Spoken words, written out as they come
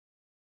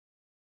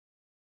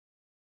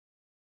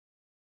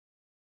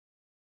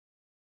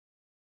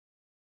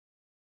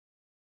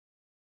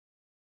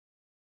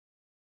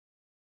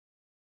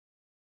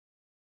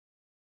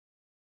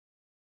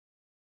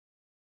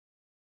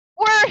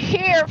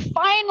here,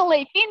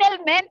 finally,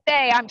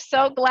 finalmente. I'm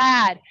so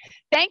glad.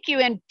 Thank you,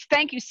 and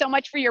thank you so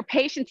much for your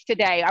patience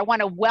today. I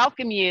want to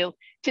welcome you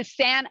to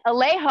San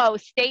Alejo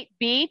State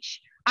Beach.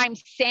 I'm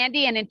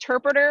Sandy, an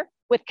interpreter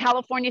with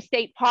California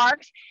State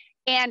Parks,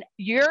 and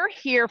you're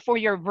here for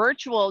your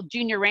virtual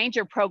Junior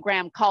Ranger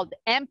program called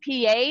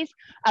MPAs,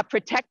 a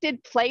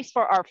protected place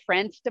for our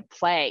friends to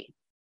play.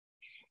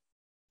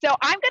 So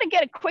I'm going to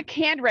get a quick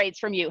hand raise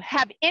from you.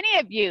 Have any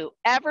of you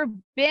ever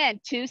been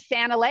to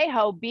San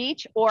Alejo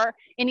Beach or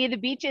any of the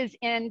beaches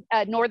in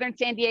northern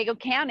San Diego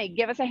County?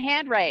 Give us a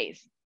hand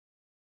raise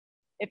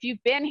if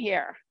you've been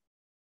here.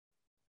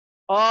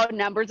 Oh,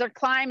 numbers are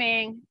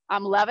climbing.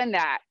 I'm loving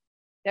that.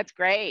 That's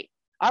great.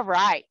 All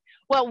right.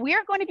 Well,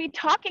 we're going to be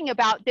talking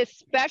about this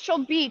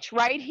special beach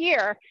right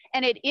here,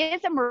 and it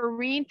is a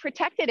marine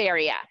protected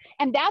area,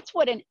 and that's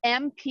what an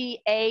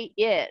MPA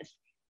is.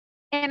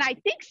 And I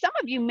think some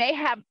of you may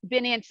have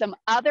been in some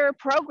other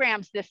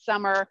programs this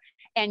summer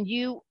and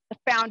you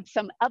found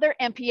some other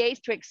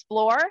MPAs to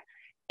explore,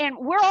 and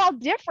we're all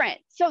different.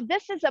 So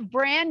this is a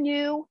brand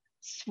new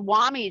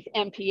Swami's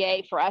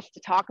MPA for us to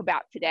talk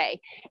about today.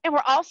 And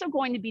we're also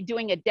going to be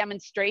doing a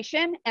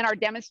demonstration, and our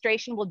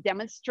demonstration will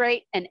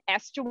demonstrate an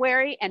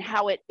estuary and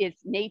how it is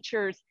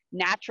nature's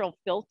natural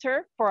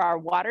filter for our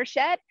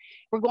watershed.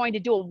 We're going to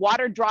do a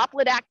water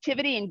droplet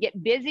activity and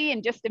get busy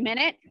in just a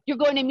minute. You're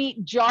going to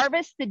meet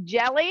Jarvis the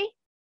jelly.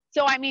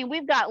 So, I mean,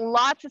 we've got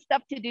lots of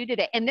stuff to do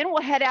today. And then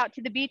we'll head out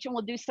to the beach and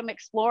we'll do some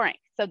exploring.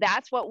 So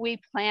that's what we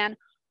plan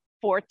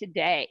for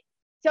today.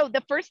 So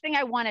the first thing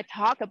I want to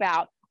talk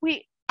about,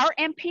 our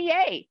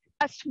MPA,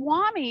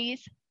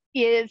 Swami's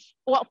is,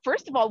 well,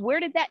 first of all, where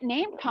did that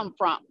name come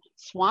from?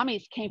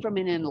 Swami's came from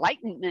an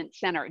enlightenment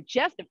center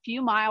just a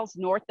few miles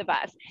north of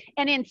us.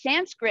 And in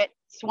Sanskrit,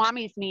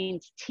 Swami's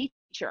means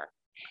teacher.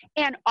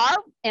 And our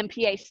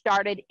MPA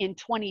started in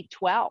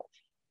 2012.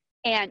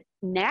 And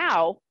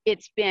now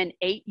it's been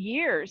 8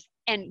 years.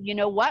 And you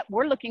know what?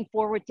 We're looking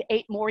forward to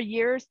 8 more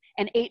years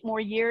and 8 more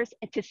years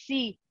and to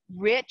see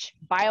rich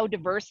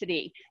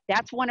biodiversity.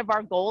 That's one of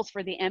our goals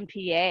for the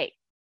MPA.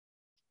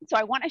 So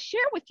I want to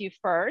share with you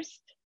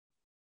first.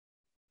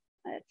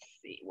 Let's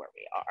see where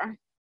we are.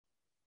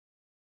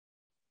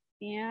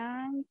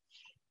 And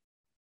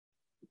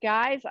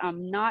guys,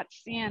 I'm not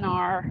seeing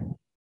our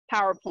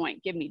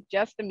PowerPoint. Give me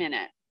just a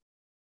minute.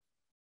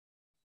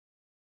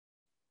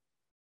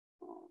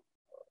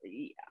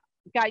 Yeah.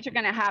 Guys, you're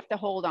going to have to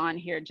hold on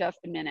here just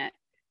a minute.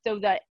 So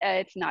that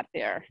it's not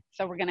there.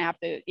 So we're going to have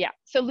to, yeah.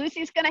 So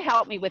Lucy's going to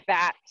help me with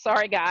that.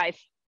 Sorry, guys.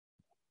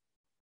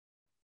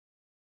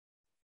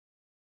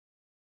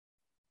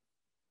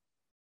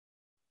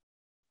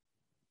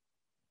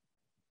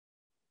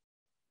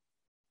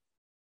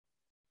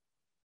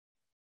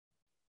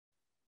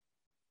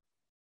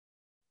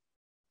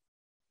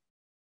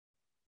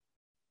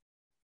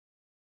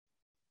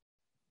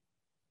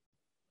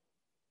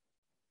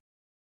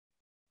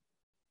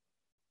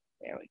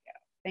 There we go.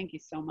 Thank you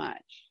so much.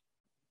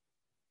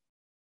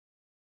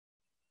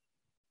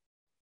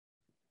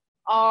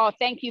 Oh,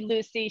 thank you,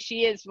 Lucy.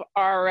 She is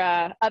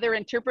our other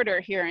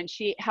interpreter here, and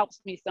she helps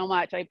me so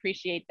much. I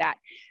appreciate that.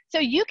 So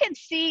you can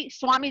see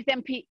Swami's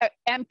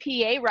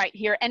MPA right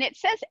here, and it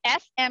says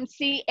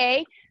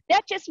SMCA.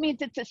 That just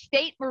means it's a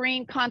state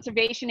marine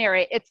conservation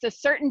area. It's a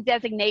certain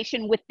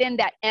designation within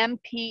that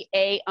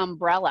MPA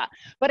umbrella.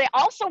 But I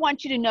also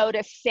want you to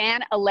notice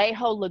San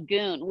Alejo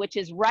Lagoon, which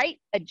is right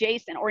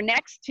adjacent or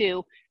next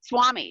to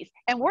Swami's.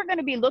 And we're going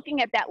to be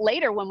looking at that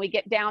later when we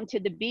get down to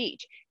the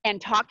beach and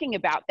talking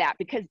about that,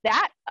 because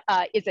that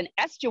is an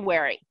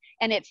estuary,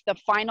 and it's the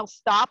final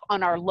stop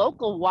on our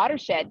local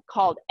watershed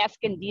called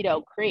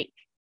Escondido Creek.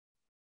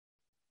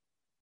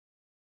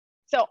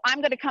 So I'm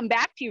going to come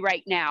back to you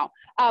right now.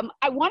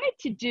 I wanted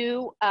to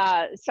do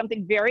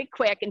something very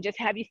quick and just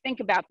have you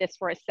think about this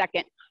for a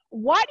second.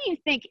 Why do you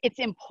think it's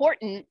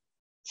important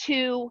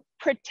to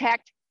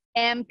protect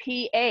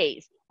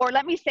MPAs? Or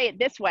let me say it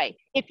this way.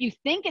 If you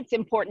think it's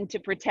important to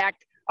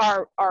protect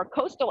our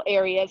coastal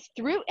areas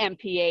through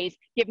MPAs,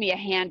 give me a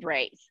hand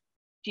raise.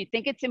 Do you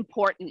think it's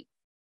important?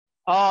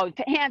 Oh,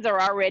 hands are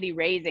already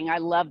raising. I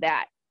love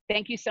that.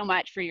 Thank you so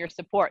much for your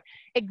support.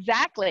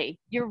 Exactly,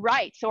 you're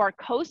right. So our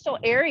coastal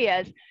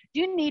areas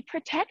do need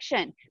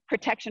protection.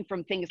 Protection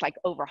from things like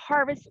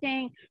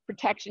overharvesting,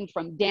 protection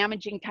from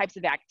damaging types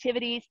of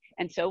activities,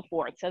 and so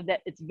forth. So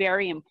that it's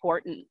very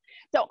important.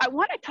 So I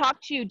want to talk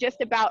to you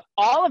just about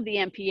all of the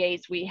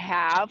MPAs we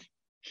have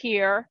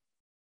here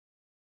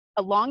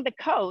along the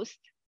coast.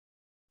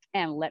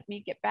 And let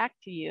me get back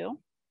to you.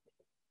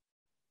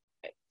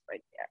 It's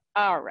right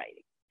there. All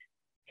righty.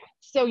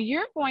 So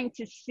you're going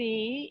to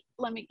see,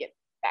 let me get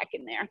back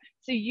in there.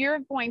 So you're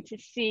going to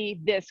see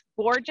this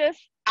gorgeous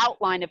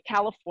outline of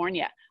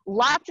California.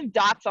 Lots of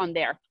dots on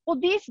there. Well,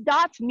 these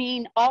dots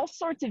mean all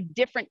sorts of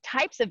different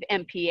types of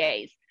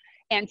MPAs.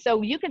 And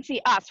so you can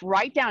see us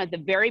right down at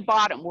the very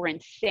bottom. We're in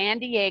San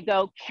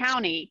Diego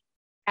County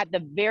at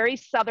the very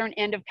southern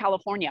end of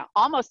California,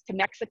 almost to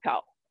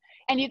Mexico.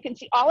 And you can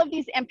see all of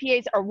these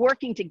MPAs are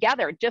working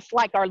together, just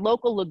like our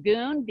local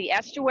lagoon, the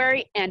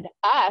estuary, and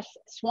us,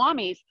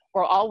 Swami's,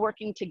 we're all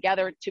working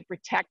together to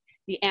protect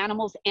the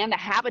animals and the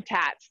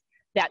habitats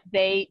that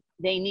they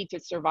need to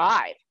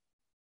survive.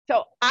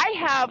 So I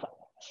have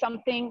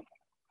something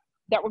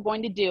that we're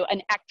going to do,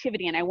 an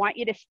activity, and I want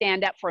you to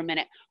stand up for a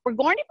minute. We're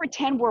going to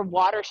pretend we're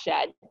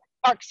watershed,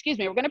 or excuse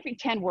me, we're going to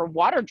pretend we're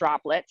water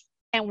droplets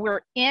and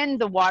we're in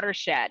the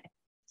watershed.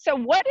 So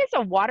what is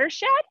a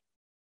watershed?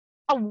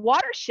 A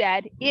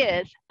watershed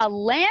is a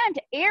land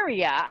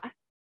area,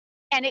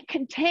 and it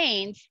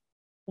contains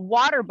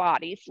water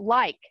bodies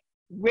like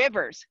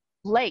rivers,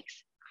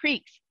 lakes,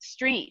 creeks,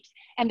 streams,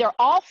 and they're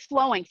all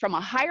flowing from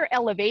a higher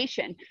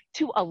elevation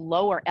to a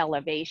lower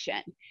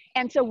elevation.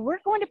 And so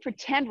we're going to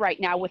pretend right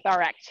now with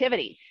our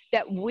activity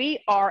that we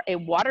are a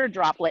water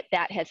droplet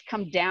that has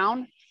come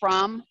down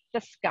from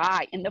the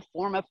sky in the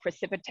form of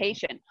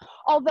precipitation.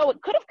 Although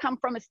it could have come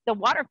from, the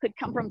water could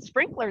come from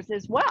sprinklers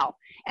as well.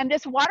 And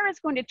this water is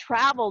going to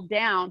travel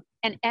down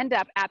and end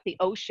up at the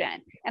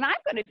ocean. And I'm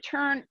going to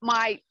turn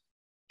my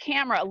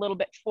camera a little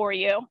bit for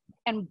you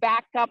and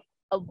back up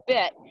a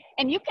bit,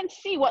 and you can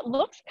see what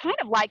looks kind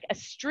of like a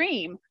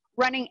stream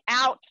running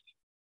out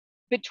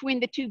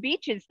between the two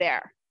beaches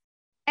there.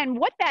 And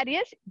what that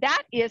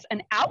is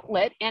an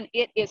outlet, and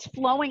it is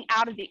flowing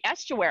out of the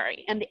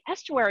estuary, and the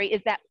estuary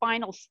is that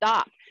final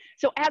stop.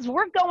 So as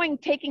we're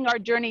taking our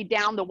journey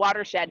down the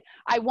watershed,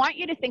 I want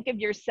you to think of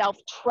yourself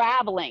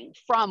traveling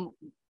from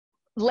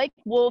Lake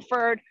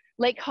Wolford,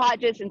 Lake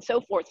Hodges, and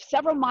so forth,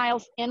 several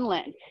miles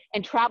inland,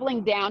 and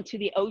traveling down to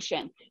the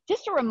ocean.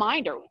 Just a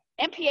reminder,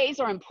 MPAs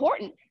are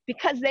important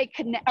because they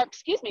connect, or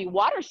excuse me,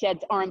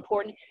 watersheds are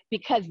important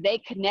because they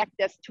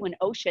connect us to an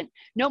ocean,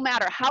 no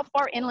matter how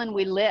far inland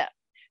we live.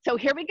 So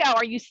here we go.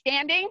 Are you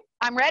standing?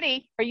 I'm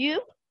ready. Are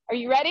you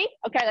ready?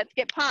 Okay, let's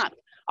get pumped.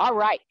 All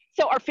right.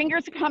 So our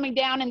fingers are coming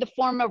down in the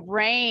form of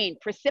rain,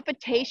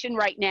 precipitation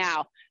right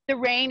now. The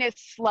rain is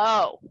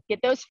slow. Get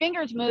those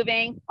fingers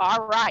moving.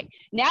 All right.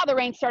 Now the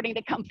rain's starting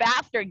to come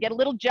faster. Get a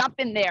little jump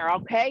in there,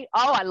 okay?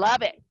 Oh, I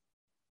love it.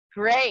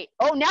 Great.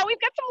 Oh, now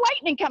we've got some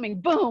lightning coming.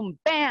 Boom,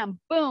 bam,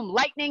 boom,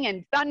 lightning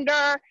and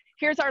thunder.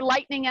 Here's our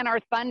lightning and our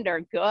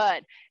thunder.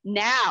 Good.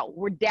 Now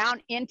we're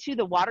down into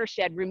the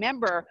watershed.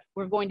 Remember,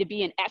 we're going to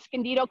be in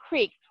Escondido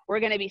Creek. We're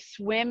going to be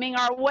swimming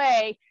our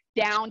way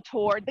down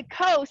toward the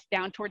coast,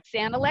 down toward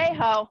San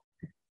Alejo.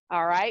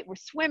 All right, we're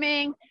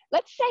swimming.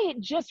 Let's say it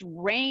just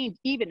rained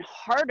even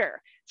harder.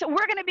 So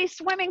we're going to be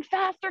swimming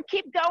faster.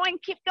 Keep going,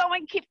 keep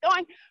going, keep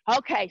going.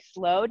 Okay,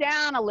 slow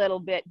down a little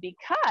bit,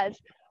 because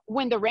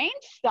when the rains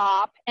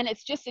stop and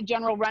it's just a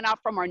general runoff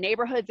from our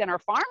neighborhoods and our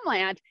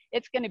farmland,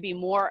 it's going to be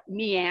more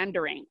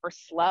meandering or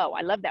slow.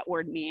 I love that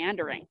word,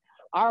 meandering.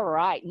 All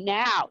right,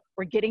 now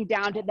we're getting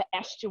down to the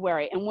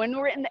estuary. And when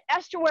we're in the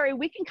estuary,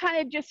 we can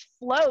kind of just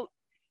float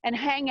and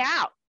hang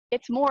out.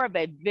 It's more of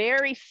a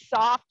very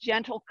soft,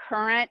 gentle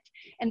current.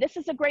 And this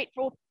is a great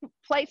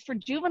place for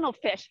juvenile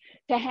fish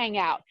to hang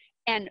out,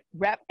 and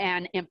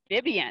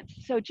amphibians.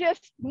 So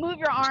just move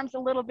your arms a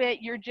little bit.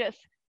 You're just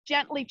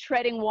gently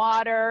treading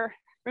water.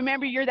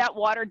 Remember, you're that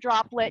water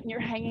droplet and you're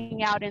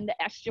hanging out in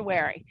the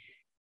estuary.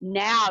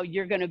 Now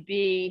you're going to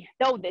be,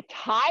 the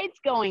tide's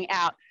going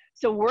out.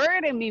 So we're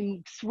going to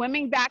be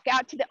swimming back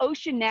out to the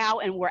ocean now,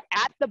 and we're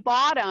at the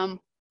bottom,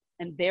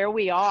 and there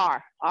we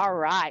are. All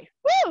right.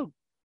 Woo!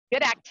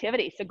 Good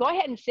activity. So go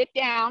ahead and sit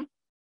down.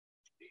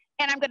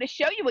 And I'm going to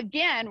show you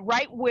again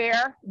right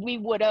where we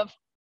would have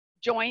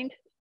joined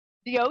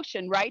the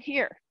ocean, right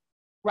here,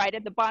 right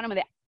at the bottom of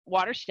the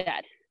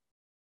watershed.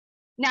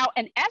 Now,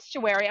 an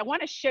estuary, I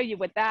want to show you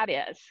what that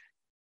is.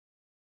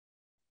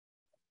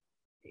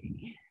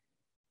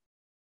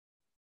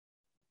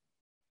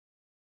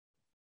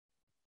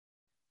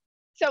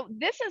 So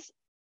this is,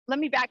 let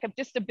me back up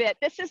just a bit.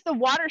 This is the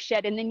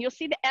watershed, and then you'll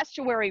see the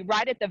estuary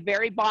right at the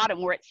very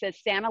bottom where it says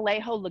San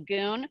Alejo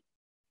Lagoon.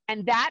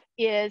 And that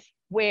is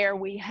where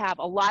we have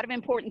a lot of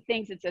important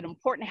things. It's an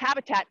important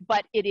habitat,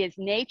 but it is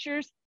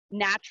nature's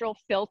natural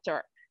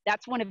filter.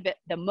 That's one of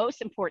the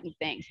most important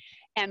things.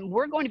 And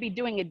we're going to be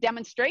doing a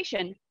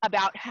demonstration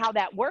about how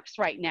that works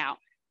right now.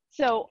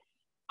 So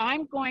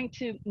I'm going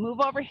to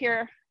move over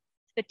here to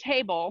the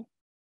table,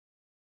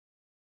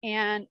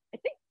 and I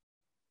think,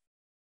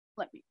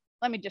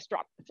 let me just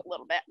drop this a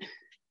little bit.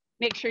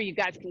 Make sure you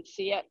guys can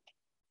see it.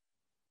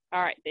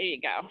 All right, there you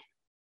go.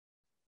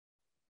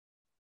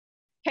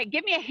 Okay,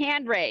 give me a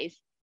hand raise.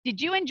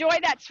 Did you enjoy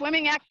that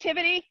swimming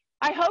activity?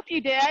 I hope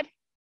you did.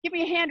 Give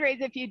me a hand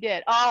raise if you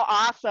did. Oh,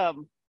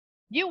 awesome.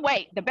 You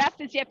wait, the best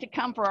is yet to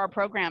come for our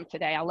program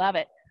today. I love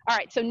it. All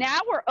right, so now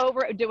we're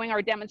over doing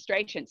our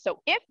demonstration.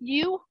 So if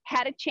you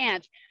had a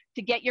chance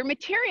to get your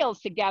materials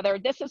together,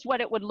 this is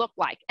what it would look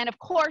like. And of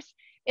course,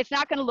 it's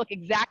not gonna look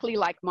exactly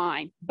like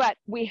mine, but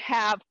we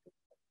have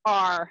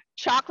our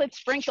chocolate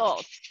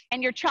sprinkles,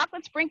 and your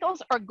chocolate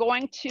sprinkles are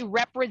going to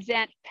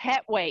represent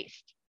pet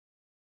waste.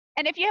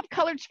 And if you have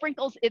colored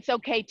sprinkles, it's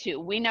okay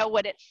too. We know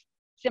what it's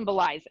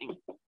symbolizing.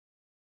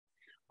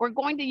 We're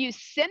going to use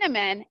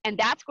cinnamon, and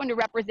that's going to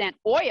represent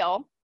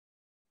oil.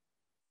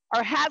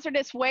 Our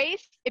hazardous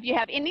waste, if you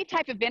have any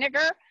type of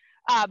vinegar,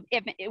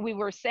 If we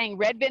were saying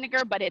red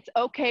vinegar, but it's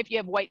okay if you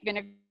have white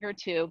vinegar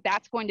too.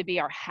 That's going to be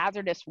our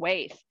hazardous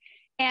waste.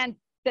 And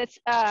this,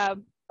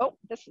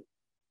 this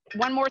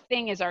one more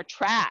thing is our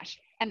trash.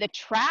 And the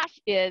trash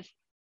is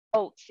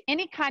oats,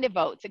 any kind of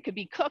oats. It could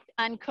be cooked,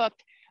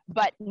 uncooked,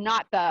 but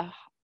not the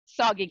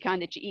soggy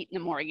kind that you eat in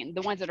the morning,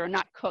 the ones that are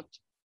not cooked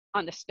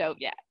on the stove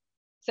yet.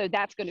 So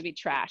that's going to be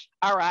trash.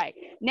 All right.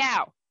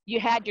 Now, you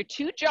had your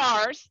 2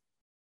 jars,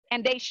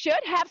 and they should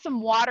have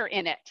some water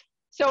in it.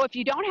 So if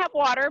you don't have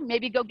water,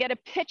 maybe go get a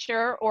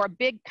pitcher or a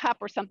big cup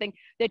or something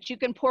that you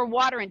can pour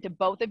water into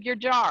both of your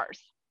jars.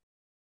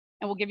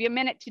 And we'll give you a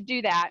minute to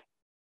do that.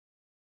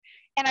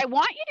 And I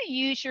want you to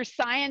use your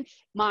science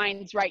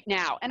minds right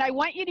now. And I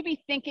want you to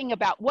be thinking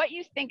about what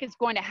you think is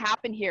going to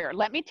happen here.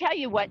 Let me tell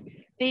you what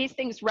these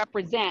things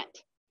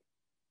represent.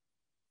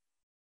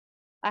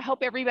 I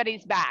hope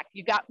everybody's back.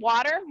 You got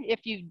water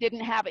if you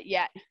didn't have it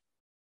yet.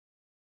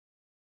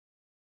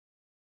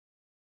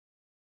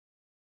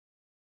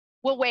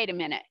 We'll wait a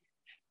minute.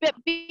 But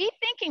be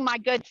thinking, my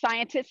good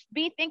scientists,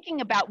 be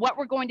thinking about what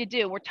we're going to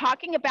do. We're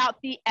talking about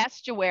the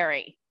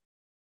estuary,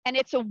 and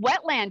it's a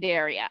wetland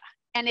area,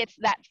 and it's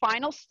that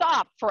final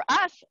stop for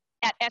us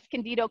at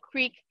Escondido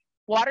Creek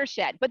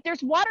watershed. But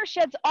there's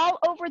watersheds all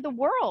over the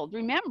world,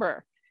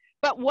 remember.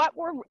 But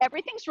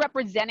everything's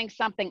representing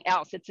something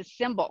else. It's a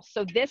symbol.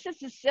 So this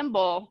is a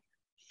symbol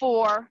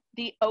for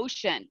the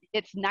ocean.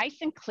 It's nice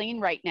and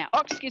clean right now. Oh,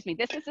 excuse me.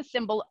 This is a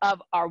symbol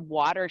of our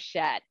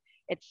watershed.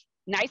 It's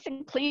nice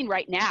and clean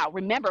right now.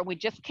 Remember, we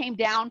just came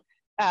down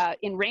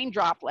in rain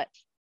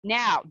droplets.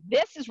 Now,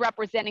 this is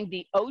representing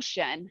the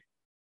ocean,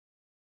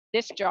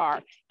 this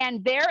jar.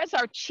 And there is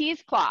our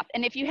cheesecloth.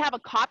 And if you have a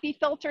coffee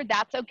filter,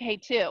 that's okay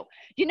too.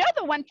 You know,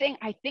 the one thing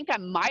I think I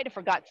might have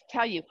forgot to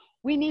tell you,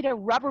 we need a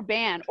rubber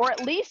band, or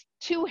at least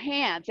 2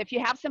 hands. If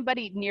you have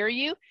somebody near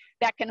you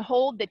that can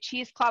hold the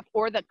cheesecloth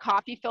or the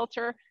coffee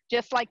filter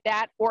just like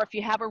that, or if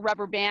you have a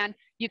rubber band,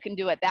 you can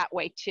do it that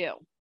way too.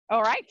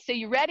 All right, so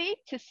you ready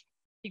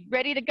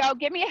to go?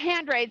 Give me a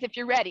hand raise if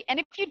you're ready.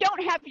 And if you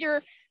don't have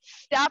your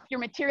stuff,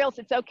 your materials,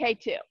 it's okay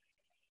too.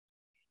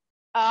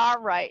 All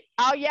right.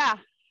 Oh, yeah.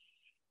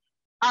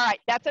 All right.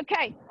 That's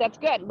okay. That's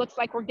good. Looks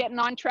like we're getting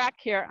on track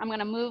here. I'm going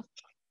to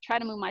try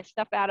to move my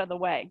stuff out of the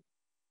way.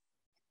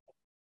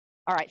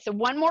 All right. So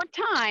one more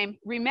time,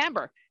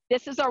 remember,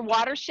 this is our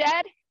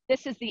watershed.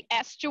 This is the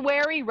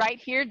estuary right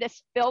here.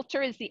 This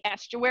filter is the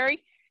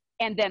estuary.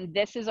 And then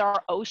this is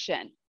our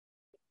ocean.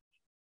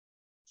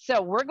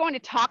 So we're going to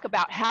talk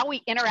about how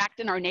we interact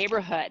in our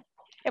neighborhood.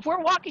 If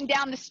we're walking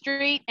down the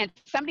street and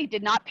somebody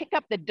did not pick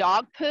up the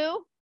dog poo,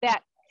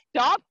 that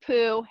dog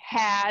poo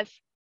has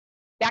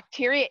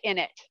bacteria in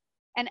it.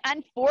 And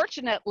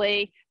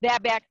unfortunately,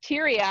 that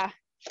bacteria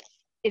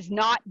is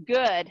not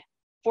good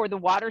for the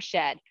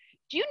watershed.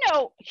 Do you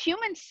know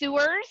human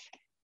sewers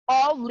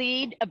all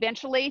lead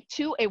eventually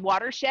to a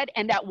watershed,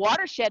 and that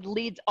watershed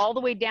leads all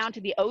the way down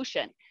to the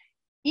ocean?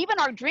 Even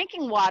our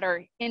drinking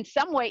water in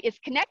some way is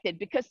connected,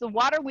 because the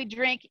water we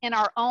drink in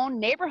our own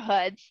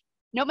neighborhoods,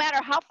 no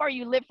matter how far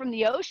you live from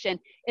the ocean,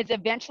 is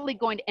eventually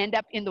going to end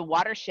up in the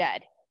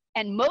watershed.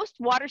 And most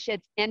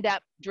watersheds end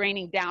up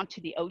draining down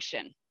to the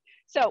ocean.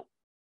 So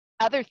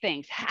other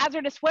things,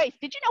 hazardous waste.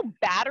 Did you know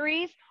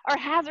batteries are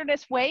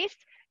hazardous waste?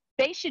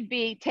 They should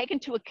be taken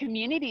to a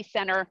community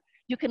center.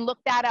 You can look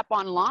that up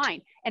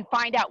online and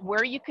find out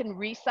where you can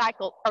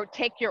recycle or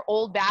take your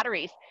old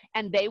batteries,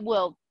 and they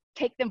will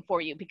take them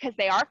for you because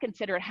they are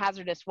considered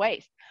hazardous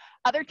waste.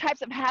 Other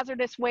types of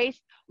hazardous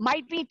waste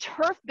might be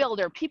turf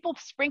builder. People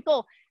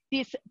sprinkle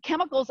these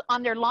chemicals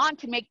on their lawn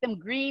to make them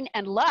green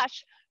and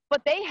lush,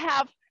 but they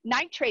have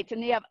nitrates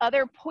and they have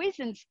other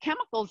poisons,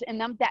 chemicals in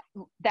them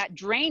that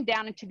drain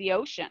down into the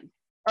ocean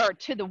or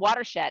to the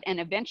watershed and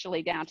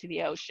eventually down to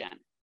the ocean.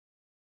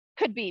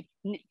 Could be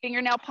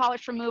fingernail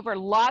polish remover,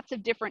 lots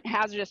of different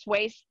hazardous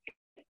waste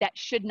that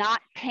should not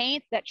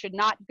paint, that should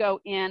not go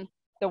in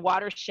the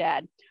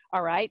watershed.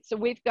 All right, so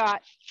we've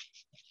got,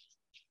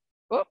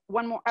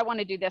 one more. I want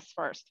to do this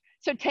first.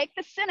 So take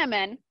the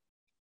cinnamon,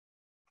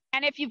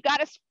 and if you've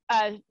got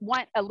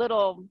a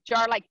little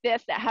jar like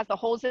this that has the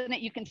holes in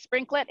it, you can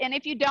sprinkle it. And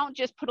if you don't,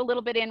 just put a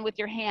little bit in with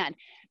your hand.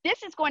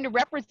 This is going to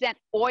represent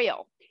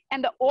oil.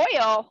 And the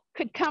oil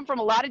could come from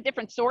a lot of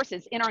different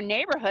sources. In our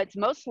neighborhoods,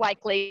 most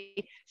likely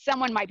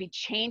someone might be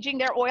changing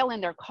their oil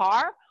in their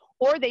car,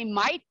 or they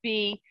might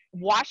be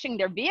washing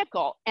their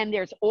vehicle, and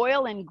there's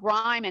oil and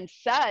grime and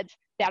suds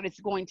that is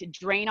going to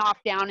drain off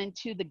down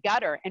into the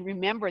gutter. And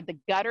remember, the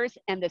gutters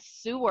and the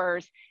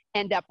sewers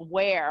end up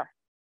where?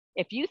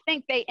 If you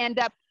think they end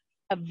up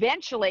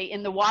eventually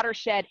in the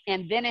watershed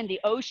and then in the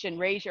ocean,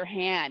 raise your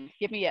hand.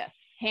 Give me a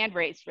hand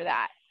raise for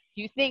that.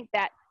 Do you think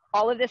that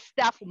all of this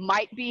stuff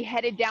might be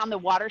headed down the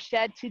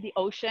watershed to the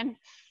ocean?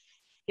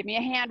 Give me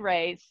a hand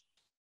raise.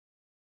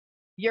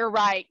 You're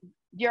right.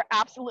 You're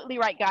absolutely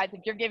right, guys.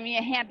 If you're giving me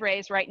a hand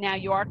raise right now,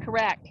 you are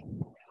correct.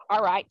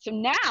 All right, so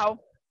now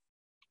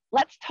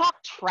let's talk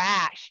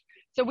trash.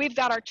 So we've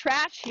got our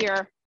trash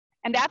here,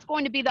 and that's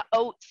going to be the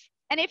oats.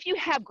 And if you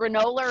have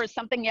granola or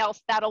something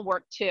else, that'll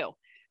work too.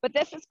 But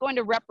this is going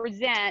to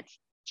represent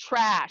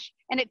trash,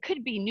 and it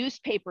could be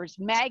newspapers,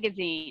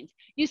 magazines.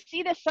 You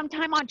see this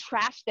sometime on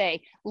trash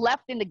day,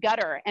 left in the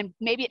gutter, and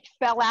maybe it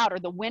fell out or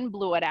the wind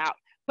blew it out.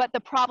 But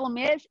the problem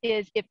is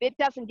if it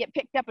doesn't get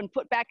picked up and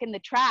put back in the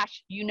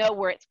trash, you know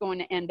where it's going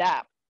to end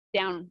up,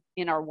 down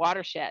in our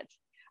watersheds.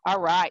 All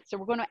right, so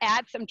we're going to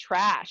add some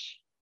trash.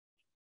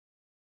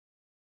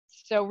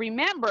 So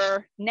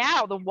remember,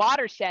 now the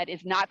watershed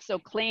is not so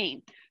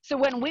clean. So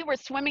when we were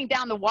swimming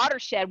down the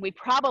watershed, we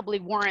probably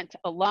weren't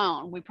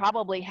alone. We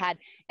probably had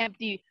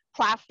empty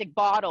plastic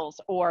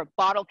bottles or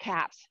bottle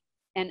caps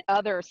and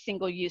other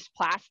single-use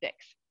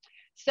plastics.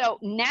 So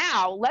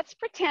now let's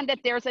pretend that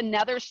there's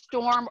another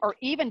storm or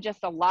even just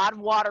a lot of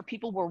water.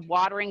 People were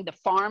watering the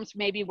farms,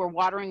 maybe were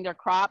watering their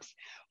crops.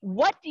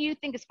 What do you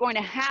think is going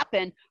to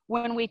happen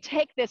when we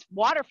take this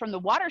water from the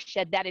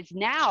watershed that is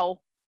now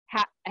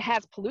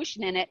has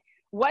pollution in it?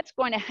 What's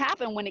going to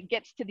happen when it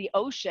gets to the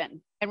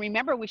ocean? And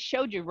remember, we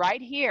showed you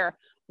right here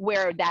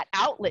where that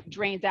outlet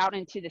drains out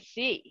into the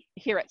sea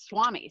here at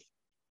Swami's.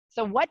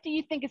 So what do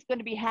you think is going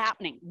to be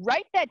happening?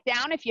 Write that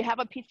down if you have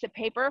a piece of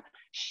paper.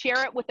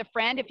 Share it with a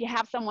friend if you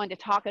have someone to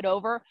talk it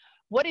over.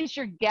 What is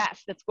your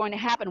guess that's going to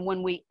happen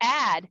when we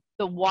add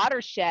the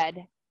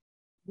watershed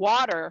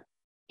water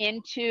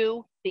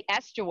into the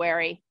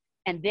estuary,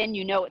 and then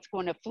you know it's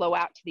going to flow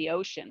out to the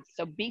ocean?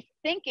 So be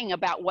thinking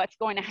about what's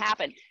going to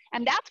happen.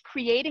 And that's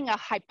creating a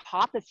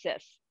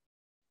hypothesis.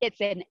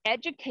 It's an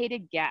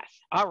educated guess.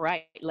 All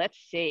right, let's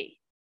see.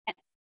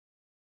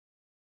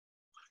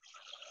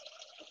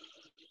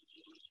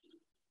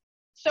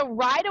 So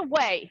right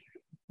away,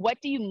 what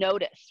do you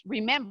notice?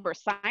 Remember,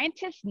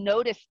 scientists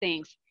notice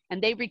things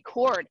and they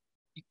record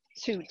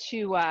to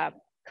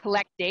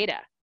collect data.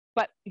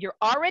 But you're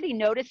already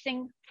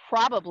noticing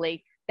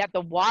probably that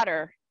the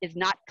water is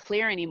not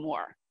clear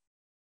anymore.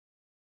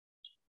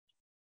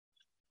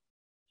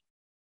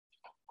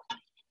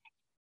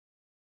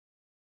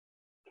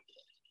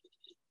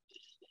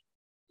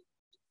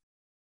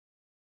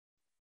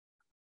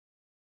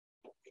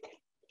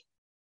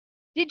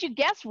 Did you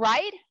guess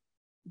right?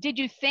 Did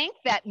you think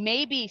that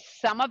maybe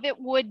some of it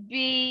would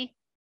be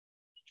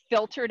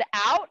filtered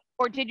out,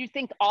 or did you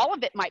think all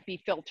of it might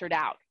be filtered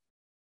out?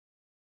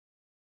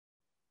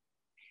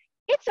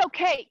 It's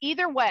okay,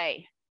 either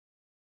way.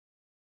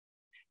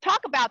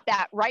 Talk about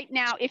that right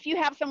now. If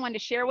you have someone to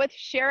share with,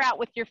 share out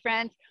with your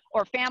friends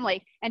or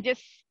family and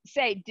just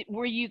say,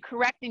 were you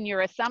correct in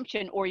your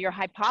assumption or your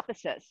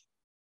hypothesis?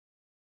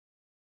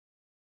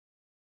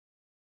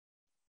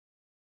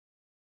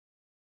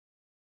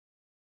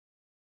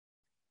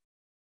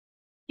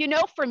 You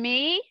know, for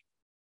me,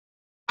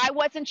 I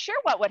wasn't sure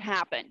what would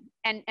happen.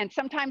 And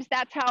sometimes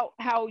that's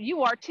how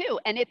you are too.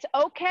 And it's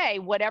okay.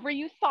 Whatever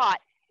you thought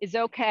is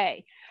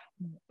okay.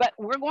 But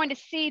we're going to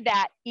see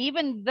that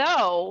even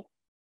though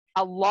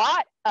a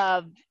lot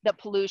of the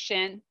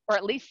pollution, or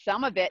at least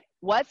some of it,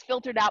 was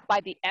filtered out by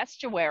the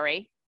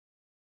estuary,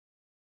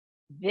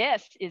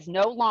 this is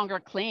no longer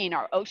clean.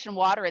 Our ocean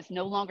water is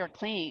no longer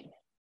clean.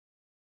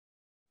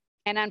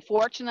 And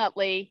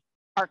unfortunately,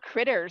 our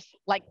critters,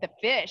 like the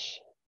fish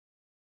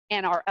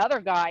and our other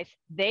guys,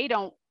 they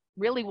don't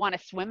really want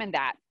to swim in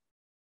that.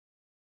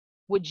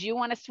 Would you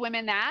want to swim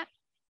in that?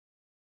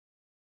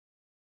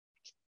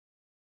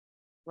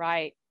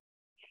 Right.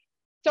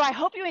 So I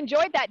hope you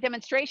enjoyed that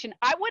demonstration.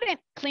 I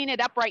wouldn't clean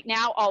it up right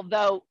now,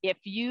 although if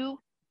you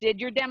did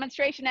your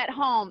demonstration at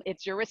home,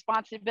 it's your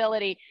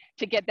responsibility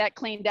to get that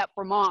cleaned up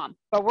for Mom.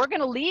 But we're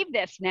going to leave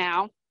this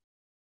now.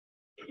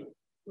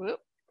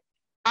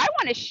 I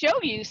want to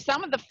show you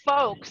some of the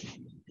folks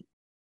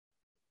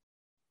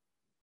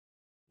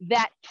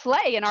that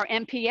play in our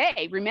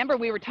MPA. Remember,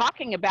 we were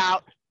talking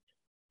about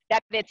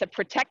that it's a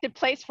protected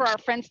place for our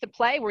friends to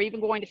play. We're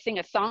even going to sing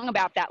a song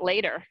about that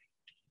later.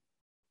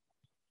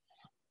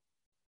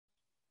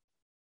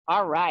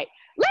 All right,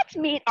 let's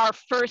meet our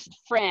first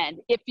friend.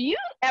 If you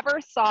ever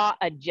saw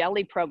a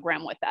jelly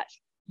program with us,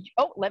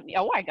 we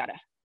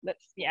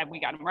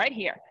got him right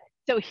here.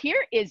 So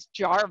here is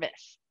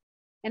Jarvis.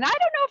 And I don't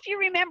know if you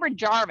remember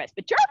Jarvis,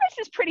 but Jarvis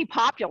is pretty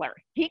popular.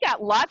 He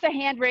got lots of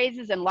hand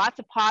raises and lots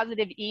of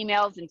positive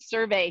emails and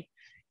surveys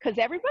because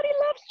everybody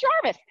loves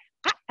Jarvis.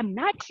 I'm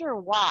not sure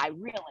why,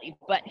 really,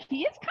 but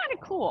he is kind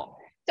of cool.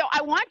 So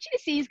I want you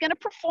to see he's going to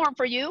perform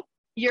for you.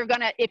 You're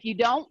going to, if you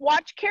don't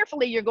watch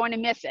carefully, you're going to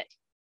miss it.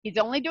 He's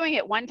only doing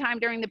it one time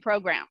during the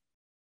program.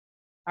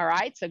 All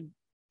right, so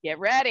get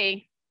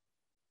ready.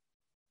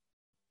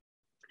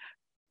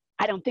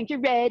 I don't think you're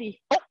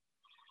ready. Oh,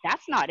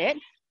 that's not it.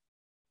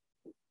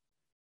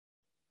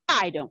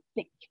 I don't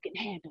think you can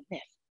handle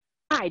this.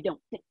 I don't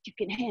think you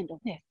can handle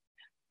this.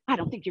 I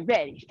don't think you're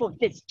ready for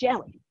this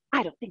jelly.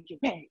 I don't think you're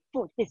ready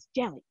for this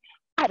jelly.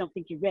 I don't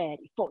think you're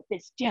ready for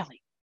this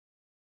jelly.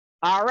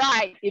 All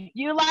right, if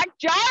you like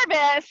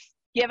Jarvis,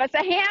 give us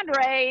a hand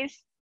raise.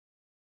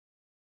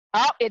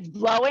 Oh, it's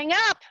blowing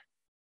up.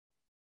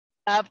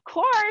 Of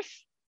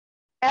course.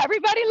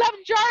 Everybody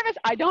loves Jarvis.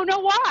 I don't know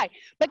why.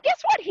 But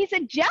guess what? He's a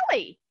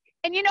jelly.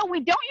 And you know, we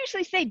don't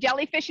usually say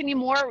jellyfish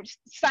anymore.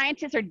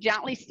 Scientists are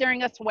gently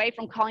steering us away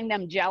from calling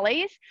them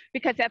jellies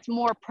because that's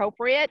more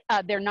appropriate.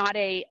 They're not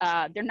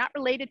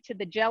related to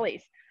the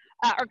jellies,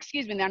 or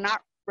excuse me, they're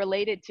not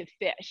related to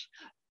fish.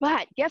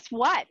 But guess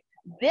what?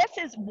 This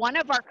is one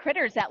of our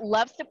critters that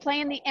loves to play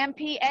in the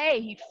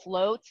MPA. He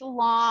floats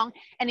along,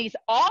 and he's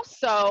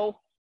also,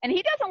 and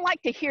he doesn't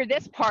like to hear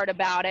this part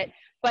about it,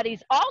 but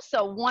he's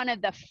also one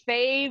of the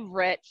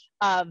favorites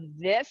of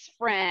this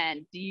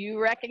friend. Do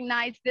you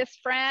recognize this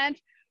friend?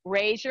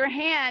 Raise your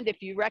hand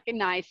if you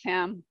recognize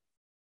him.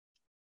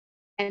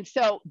 And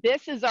so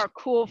this is our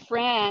cool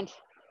friend,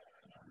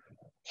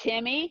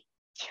 Timmy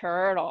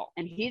Turtle,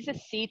 and he's a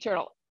sea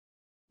turtle.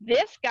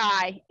 This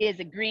guy is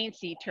a green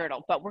sea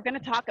turtle, but we're going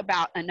to talk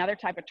about another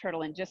type of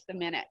turtle in just a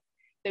minute.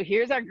 So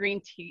here's our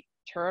green sea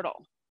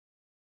turtle.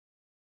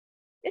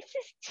 This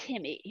is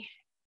Timmy.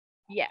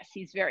 Yes,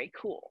 he's very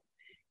cool.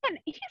 And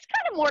he's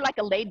kind of more like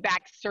a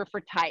laid-back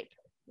surfer type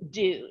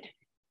dude.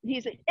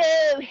 He's like,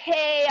 oh,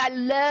 hey, I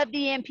love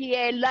the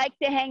MPA. I like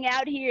to hang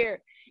out here.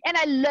 And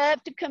I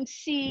love to come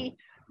see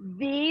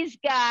these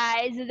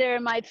guys. They're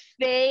my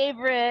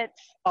favorites.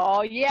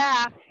 Oh,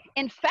 yeah.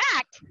 In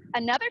fact,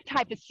 another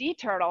type of sea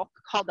turtle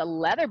called a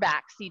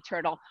leatherback sea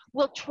turtle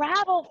will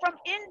travel from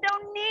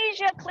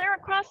Indonesia clear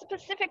across the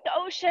Pacific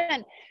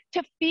Ocean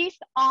to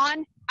feast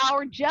on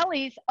our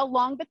jellies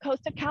along the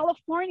coast of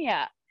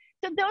California.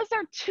 So those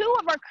are two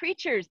of our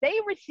creatures. They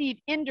receive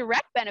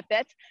indirect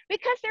benefits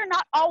because they're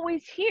not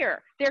always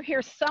here. They're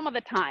here some of the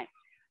time.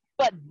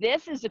 But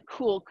this is a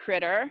cool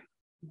critter.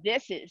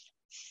 This is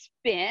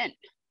Spin.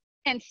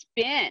 And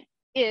Spin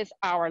is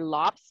our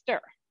lobster.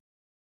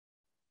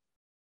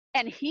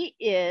 And he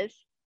is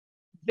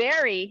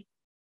very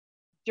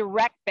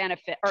direct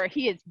benefit, or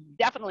he is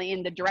definitely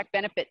in the direct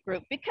benefit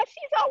group because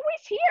he's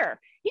always here.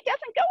 He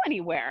doesn't go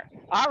anywhere.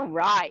 All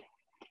right.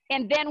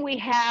 And then we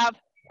have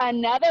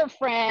another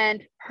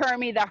friend,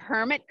 Hermie the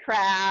hermit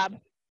crab.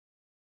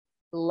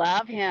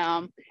 Love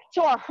him.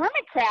 So our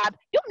hermit crab,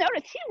 you'll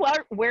notice he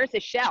wears a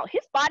shell.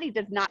 His body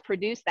does not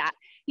produce that.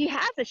 He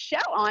has a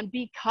shell on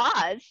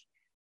because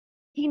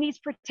he needs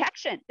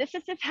protection. This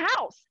is his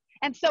house.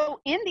 And so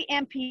in the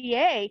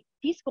MPA,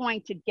 he's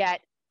going to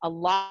get a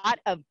lot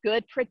of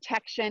good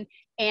protection,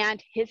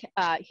 and his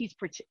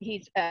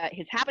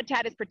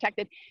habitat is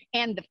protected,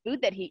 and the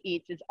food that he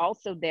eats is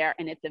also there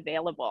and it's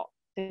available.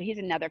 So he's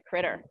another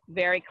critter.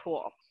 Very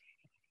cool.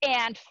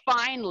 And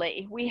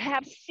finally, we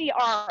have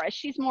Ciara.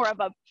 She's more of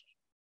a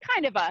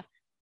kind of a,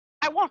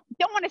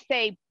 don't want to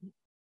say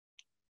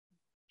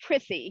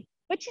prissy,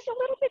 but she's a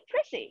little bit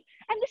prissy.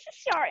 And this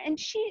is Ciara, and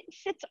she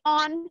sits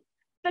on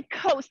the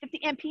coast of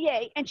the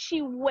MPA, and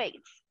she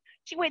waits.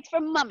 She waits for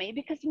Mummy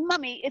because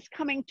Mummy is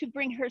coming to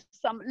bring her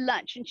some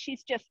lunch, and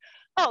she's just,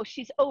 oh,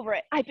 she's over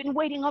it. I've been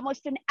waiting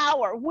almost an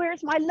hour.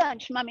 Where's my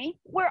lunch, Mummy?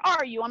 Where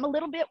are you? I'm a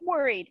little bit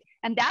worried.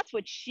 And that's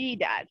what she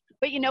does.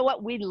 But you know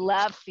what? We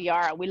love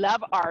Ciara. We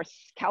love our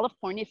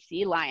California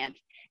sea lions,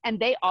 and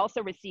they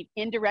also receive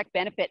indirect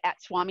benefit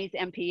at Swami's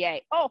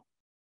MPA. Oh,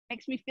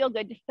 makes me feel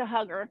good just to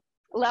hug her.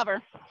 Love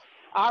her.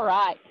 All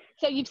right.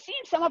 So you've seen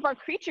some of our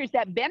creatures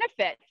that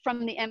benefit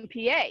from the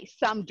MPA,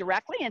 some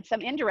directly and some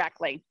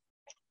indirectly.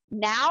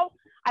 Now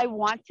I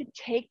want to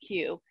take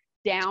you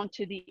down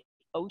to the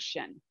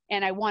ocean,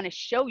 and I want to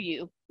show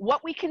you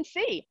what we can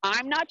see.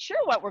 I'm not sure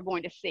what we're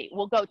going to see.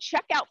 We'll go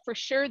check out for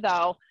sure,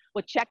 though.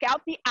 We'll check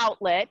out the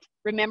outlet.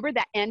 Remember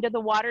that end of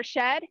the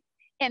watershed?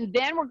 And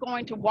then we're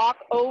going to walk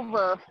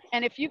over,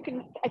 and if you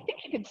can, I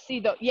think you can see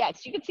the,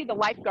 yes, you can see the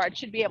lifeguard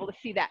should be able to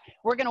see that.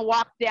 We're gonna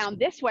walk down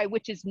this way,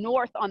 which is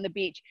north on the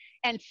beach,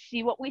 and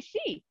see what we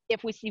see.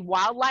 If we see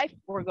wildlife,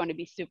 we're going to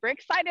be super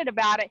excited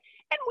about it.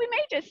 And we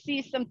may just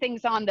see some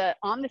things on the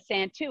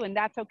sand too, and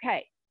that's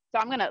okay. So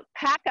I'm gonna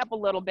pack up a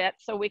little bit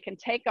so we can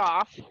take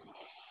off.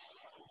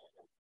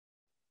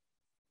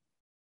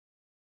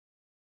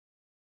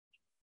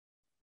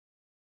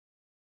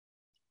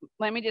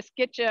 Let me just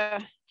get you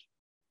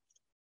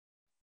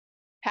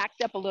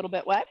packed up a little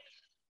bit. What?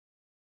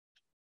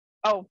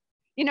 Oh,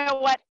 you know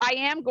what? I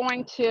am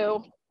going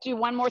to do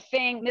one more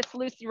thing. Miss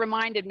Lucy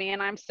reminded me,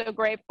 and I'm so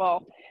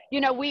grateful. You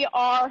know, we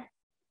are,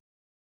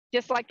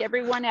 just like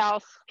everyone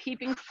else,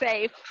 keeping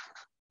safe.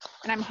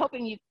 And I'm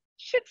hoping you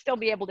should still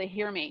be able to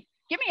hear me.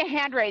 Give me a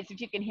hand raise if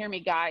you can hear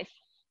me, guys.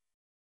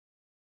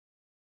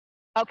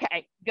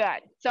 Okay,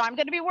 good. So I'm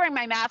going to be wearing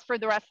my mask for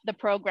the rest of the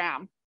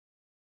program.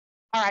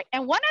 All right.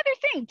 And one other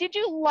thing, did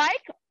you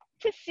like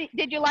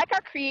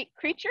our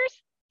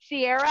creatures?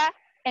 Ciara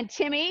and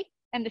Timmy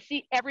and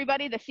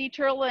everybody, the sea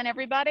turtle and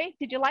everybody?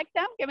 Did you like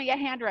them? Give me a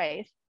hand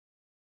raise.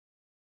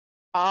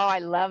 Oh, I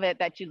love it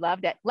that you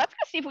loved it. Let's go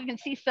see if we can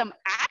see some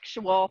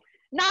actual,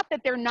 not that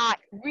they're not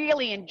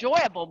really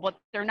enjoyable, but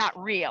they're not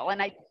real.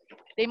 And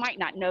they might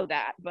not know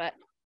that, but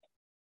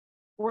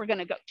we're going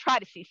to go try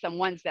to see some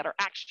ones that are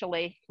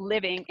actually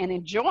living and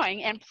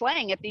enjoying and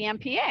playing at the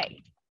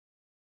MPA.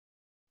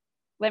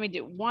 Let me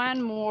do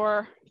one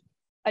more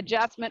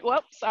adjustment.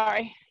 Whoops,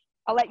 sorry.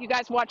 I'll let you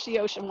guys watch the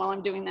ocean while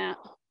I'm doing that.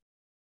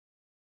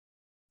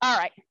 All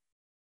right.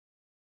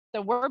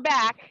 So we're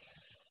back.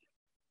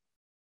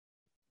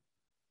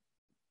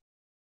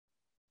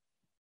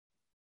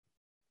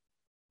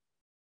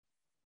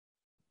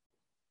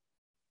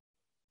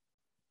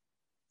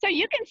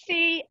 you can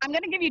see, I'm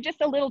going to give you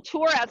just a little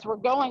tour as we're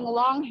going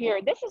along here.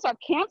 This is our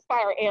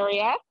campfire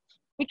area.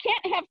 We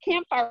can't have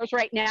campfires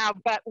right now,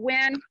 but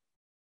when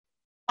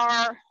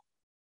our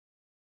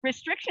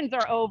restrictions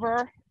are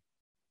over,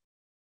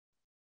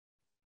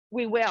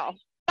 we will.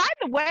 By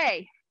the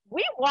way,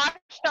 we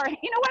watched our,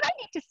 you know what, I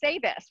need to say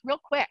this real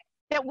quick,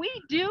 that we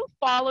do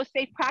follow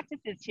safe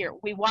practices here.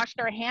 We washed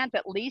our hands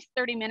at least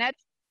 30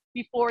 minutes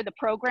before the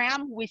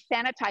program. We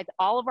sanitize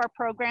all of our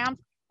programs.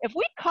 If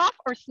we cough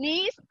or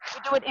sneeze,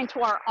 we do it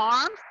into our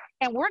arms,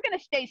 and we're going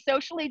to stay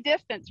socially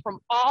distanced from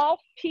all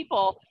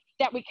people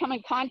that we come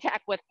in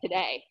contact with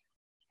today.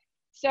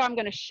 So I'm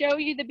going to show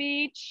you the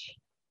beach.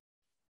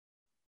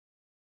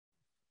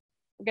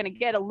 We're going to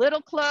get a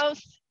little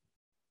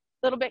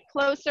little bit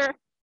closer.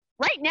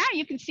 Right now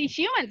you can see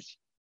humans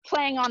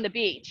playing on the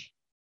beach,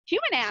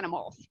 human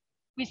animals.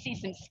 We see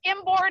some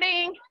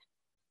skimboarding,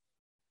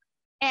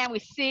 and we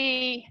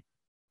see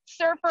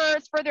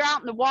surfers further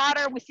out in the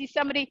water. We see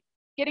somebody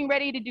getting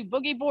ready to do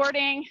boogie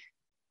boarding.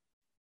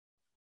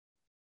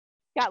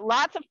 Got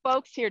lots of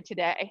folks here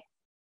today.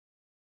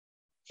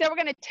 So we're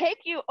going to take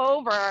you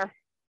over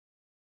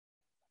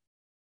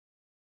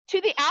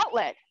to the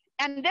outlet.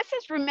 And this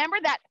is, remember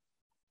that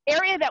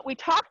area that we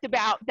talked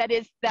about, that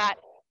is that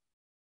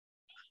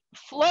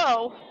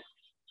flow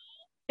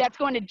that's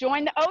going to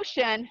join the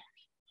ocean.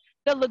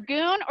 The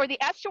lagoon or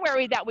the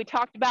estuary that we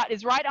talked about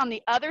is right on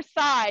the other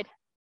side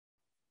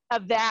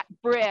of that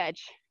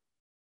bridge.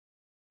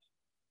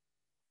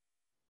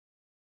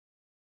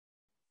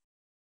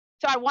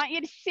 So I want you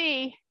to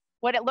see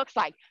what it looks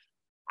like.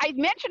 I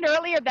mentioned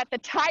earlier that the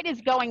tide is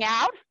going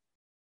out.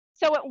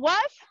 So it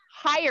was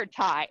higher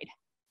tide,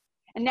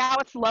 and now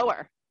it's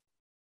lower.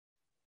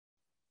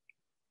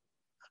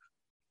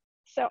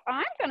 So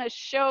I'm going to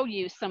show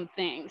you some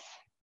things.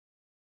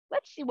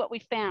 Let's see what we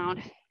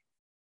found.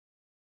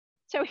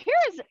 So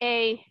here's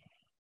a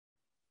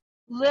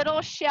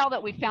little shell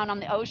that we found on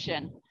the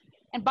ocean.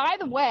 And by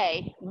the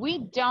way,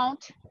 we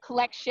don't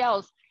collect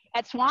shells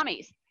at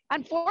Swami's.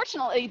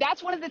 Unfortunately,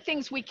 that's one of the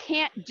things we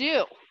can't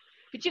do.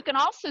 But you can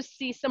also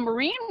see some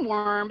marine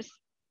worms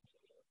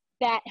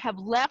that have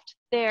left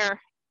their,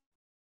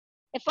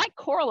 it's like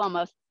coral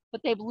almost, but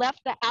they've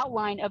left the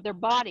outline of their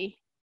body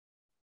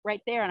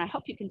right there. And I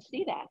hope you can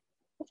see that.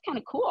 That's kind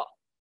of cool.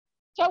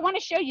 So I want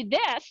to show you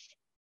this.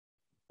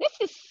 This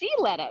is sea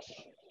lettuce.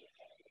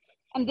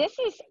 And this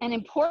is an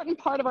important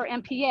part of our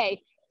MPA.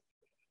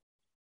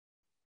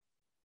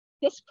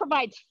 This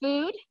provides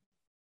food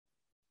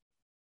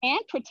and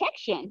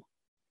protection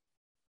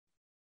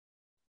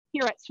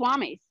here at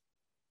Swami's.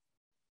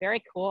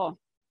 Very cool.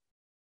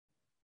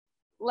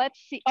 Let's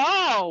see.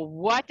 Oh,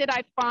 what did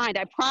I find?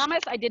 I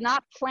promise I did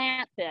not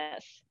plant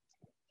this.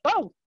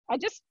 Oh,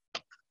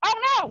 oh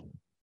no.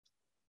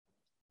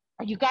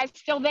 Are you guys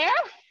still there?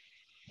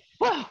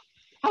 Whoa,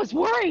 I was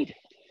worried.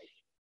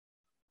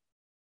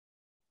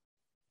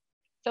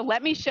 So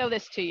let me show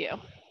this to you.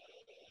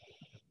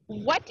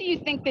 What do you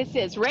think this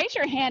is? Raise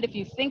your hand if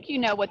you think you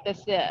know what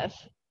this is.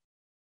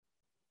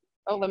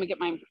 Oh, let me get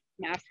my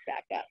mask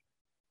back up.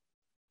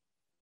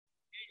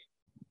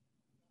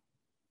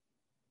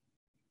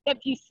 If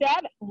you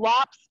said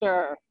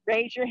lobster,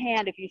 raise your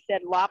hand if you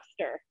said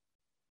lobster.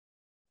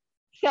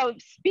 So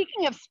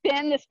speaking of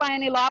spin, this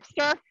spiny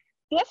lobster,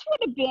 this would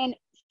have been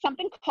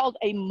something called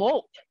a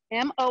molt,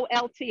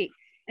 M-O-L-T.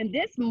 And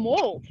this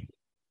molt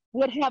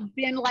would have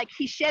been like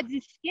he sheds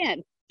his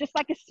skin, just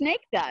like a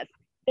snake does.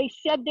 They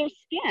shed their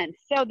skin.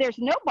 So there's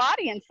no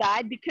body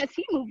inside because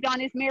he moved on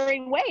his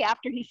merry way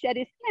after he shed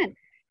his skin.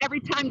 Every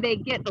time they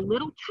get a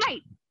little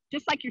tight,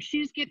 just like your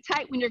shoes get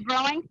tight when you're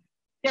growing,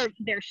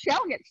 their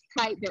shell gets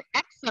tight, their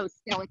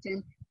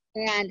exoskeleton,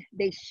 and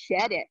they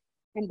shed it.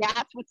 And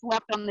that's what's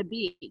left on the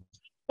beach.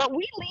 But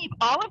we leave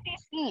all of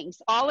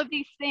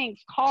these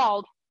things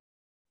called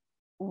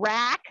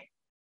rack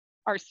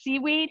or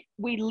seaweed,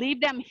 we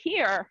leave them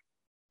here.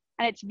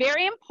 And it's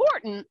very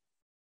important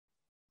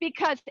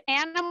because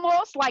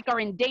animals like our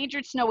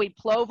endangered snowy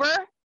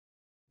plover,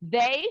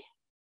 they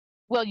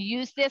will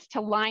use this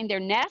to line their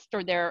nest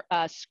or their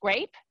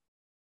scrape.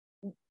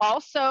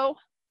 Also,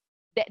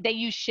 they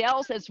use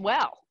shells as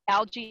well,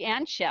 algae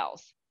and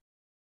shells.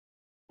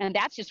 And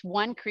that's just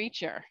one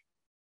creature.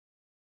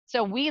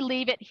 So we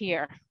leave it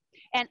here.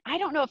 And I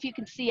don't know if you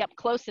can see up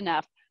close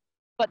enough,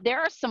 but there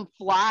are some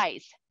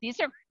flies. These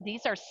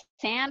are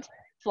sand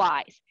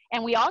flies.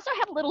 And we also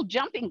have little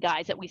jumping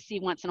guys that we see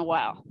once in a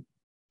while.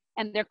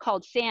 And they're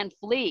called sand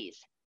fleas.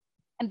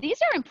 And these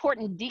are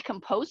important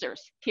decomposers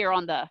here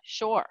on the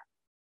shore.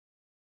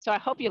 So I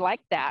hope you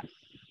like that.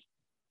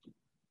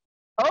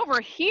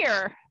 Over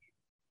here,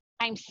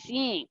 I'm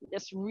seeing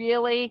this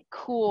really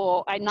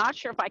cool, I'm not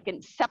sure if I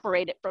can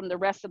separate it from the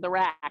rest of the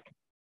rack,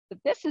 but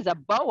this is a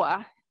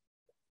boa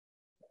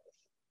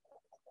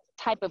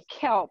type of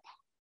kelp.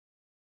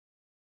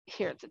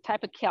 Here, it's a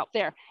type of kelp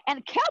there.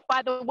 And kelp,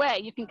 by the way,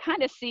 you can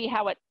kind of see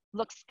how it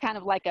looks kind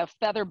of like a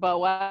feather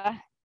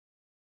boa.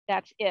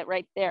 That's it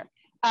right there.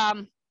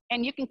 And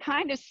you can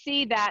kind of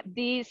see that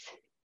these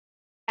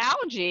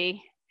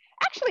algae,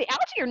 actually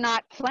algae are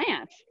not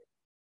plants.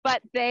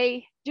 but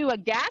they do a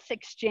gas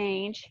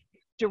exchange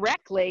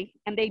directly,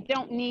 and they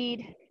don't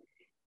need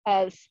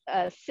a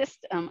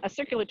system, a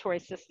circulatory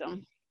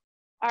system.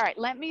 All right,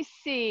 let me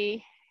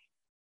see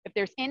if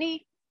there's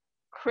any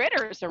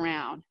critters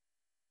around.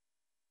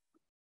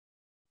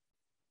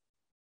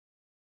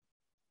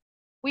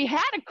 We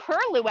had a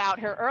curlew out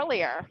here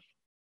earlier.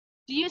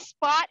 Do you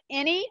spot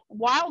any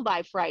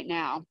wildlife right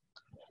now?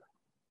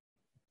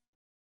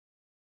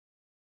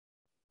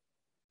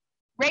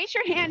 Raise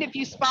your hand if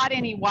you spot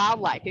any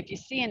wildlife, if you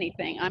see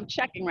anything. I'm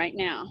checking right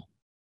now.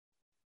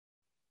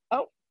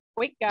 Oh,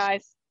 wait,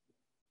 guys.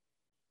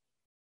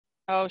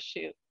 Oh,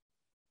 shoot.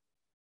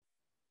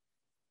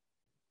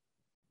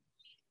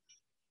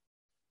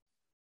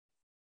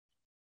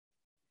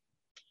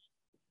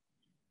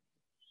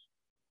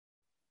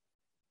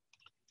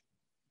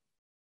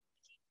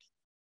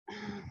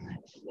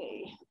 Let's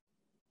see.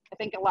 I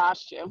think I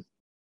lost you.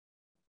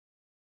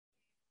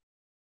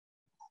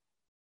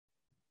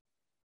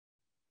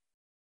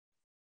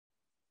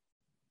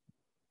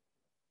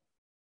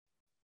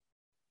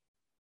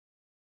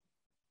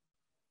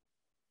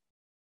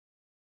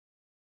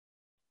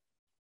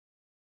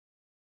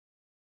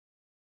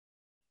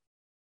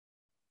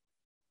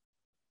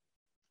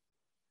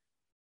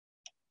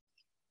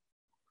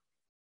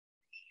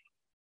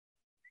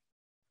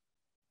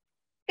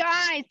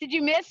 Guys, did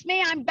you miss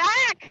me? I'm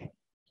back.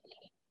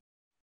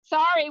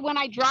 Sorry, when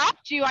I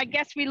dropped you, I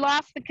guess we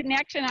lost the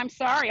connection. I'm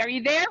sorry. Are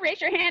you there? Raise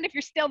your hand if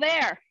you're still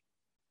there.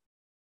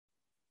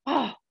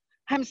 Oh,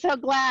 I'm so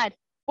glad.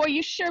 Boy,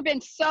 you've sure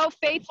been so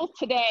faithful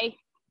today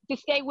to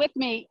stay with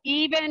me,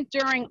 even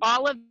during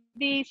all of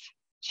these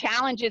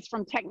challenges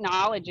from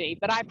technology,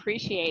 but I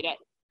appreciate it.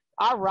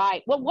 All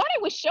right. Well, what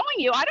I was showing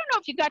you, I don't know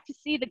if you got to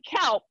see the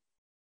kelp,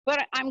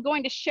 but I'm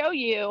going to show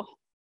you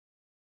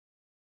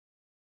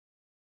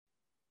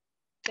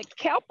the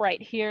kelp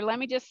right here. Let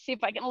me just see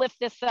if I can lift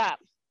this up.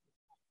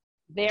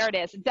 There it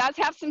is. It does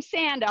have some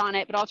sand on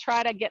it, but I'll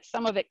try to get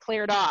some of it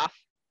cleared off.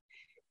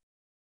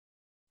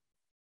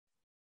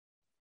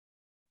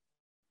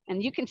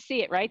 And you can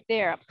see it right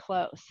there up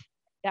close.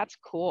 That's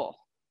cool.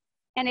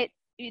 And if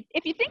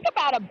you think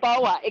about a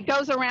boa, it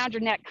goes around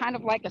your neck kind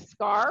of like a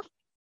scarf.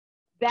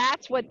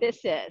 That's what this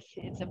is.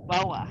 It's a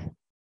boa.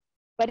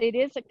 But it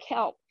is a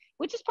kelp,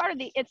 which is part of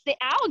it's the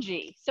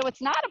algae. So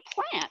it's not a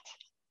plant.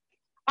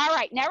 All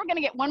right, now we're going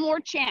to get one more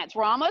chance.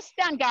 We're almost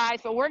done, guys,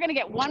 but we're going to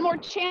get one more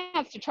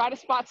chance to try to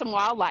spot some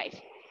wildlife.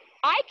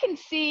 I can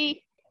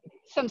see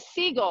some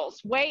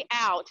seagulls way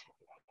out,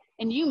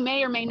 and you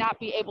may or may not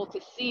be able to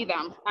see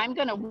them. I'm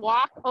going to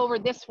walk over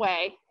this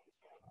way,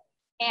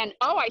 and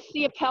oh, I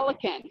see a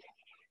pelican.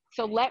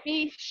 So let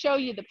me show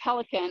you the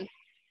pelican.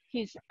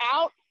 He's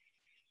out.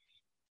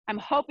 I'm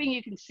hoping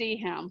you can see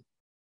him.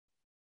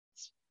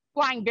 He's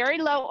flying very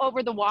low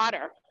over the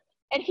water.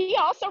 And he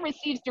also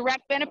receives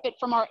direct benefit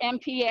from our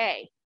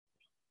MPA.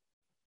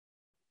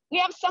 We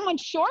have someone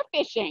shore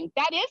fishing.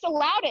 That is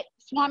allowed at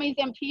Swami's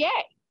MPA.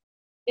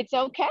 It's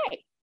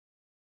okay.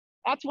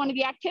 That's one of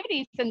the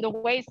activities and the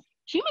ways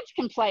humans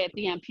can play at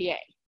the MPA.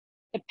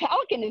 The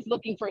pelican is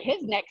looking for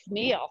his next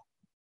meal.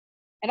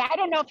 And I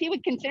don't know if he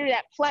would consider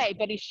that play,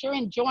 but he's sure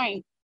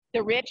enjoying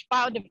the rich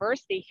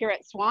biodiversity here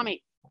at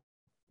Swami.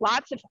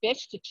 Lots of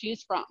fish to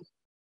choose from.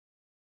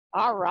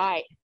 All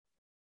right.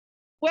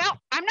 Well,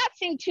 I'm not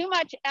seeing too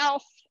much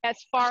else as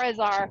far as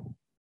our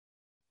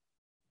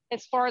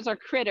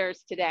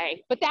critters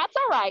today, but that's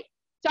all right.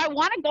 So I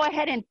want to go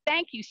ahead and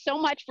thank you so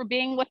much for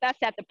being with us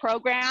at the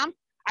program.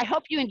 I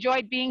hope you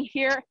enjoyed being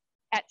here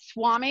at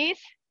Swami's.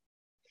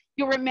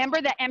 You'll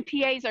remember that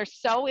MPAs are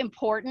so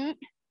important.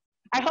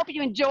 I hope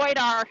you enjoyed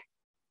our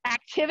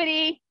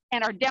activity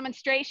and our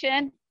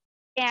demonstration,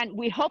 and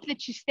we hope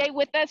that you stay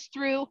with us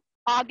through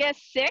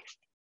August 6th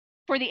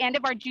for the end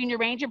of our Junior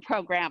Ranger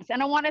programs.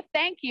 And I want to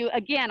thank you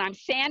again. I'm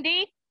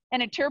Sandy,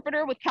 an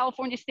interpreter with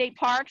California State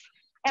Parks,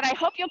 and I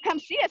hope you'll come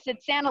see us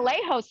at San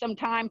Alejo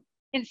sometime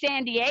in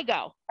San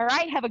Diego. All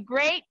right, have a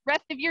great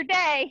rest of your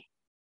day.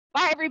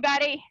 Bye,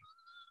 everybody.